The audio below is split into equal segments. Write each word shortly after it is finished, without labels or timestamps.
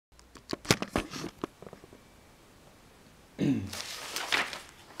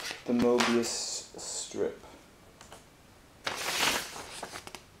The Möbius strip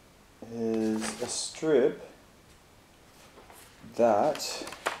is a strip that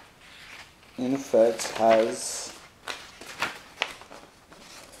in effect has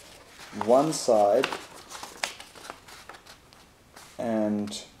one side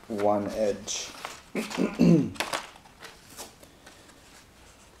and one edge.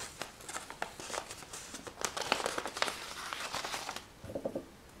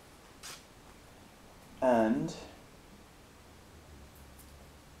 And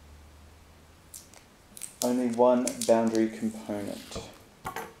only one boundary component.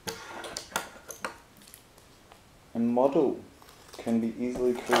 A model can be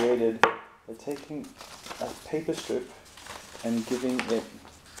easily created by taking a paper strip and giving it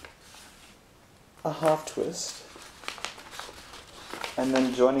a half twist and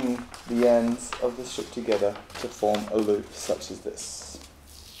then joining the ends of the strip together to form a loop such as this.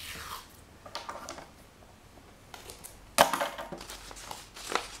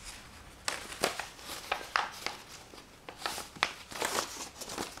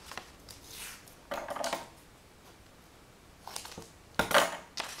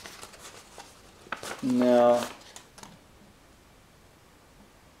 Now,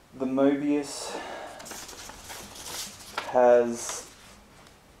 the Möbius has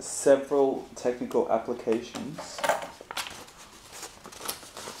several technical applications.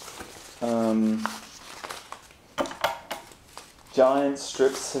 Giant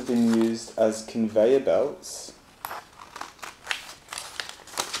strips have been used as conveyor belts.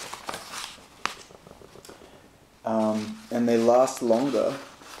 And they last longer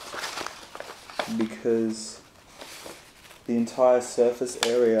because the entire surface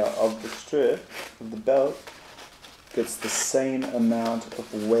area of the strip, of the belt, gets the same amount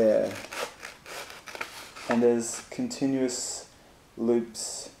of wear. And there's continuous loop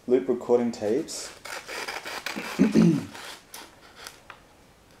recording tapes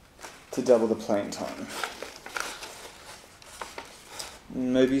to double the playing time.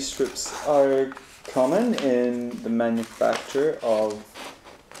 Möbius strips are common in the manufacture of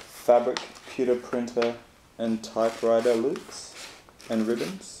fabric, computer printer and typewriter loops and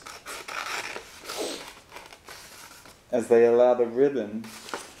ribbons, as they allow the ribbon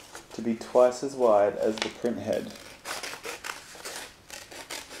to be twice as wide as the print head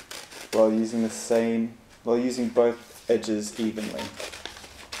while using both edges evenly.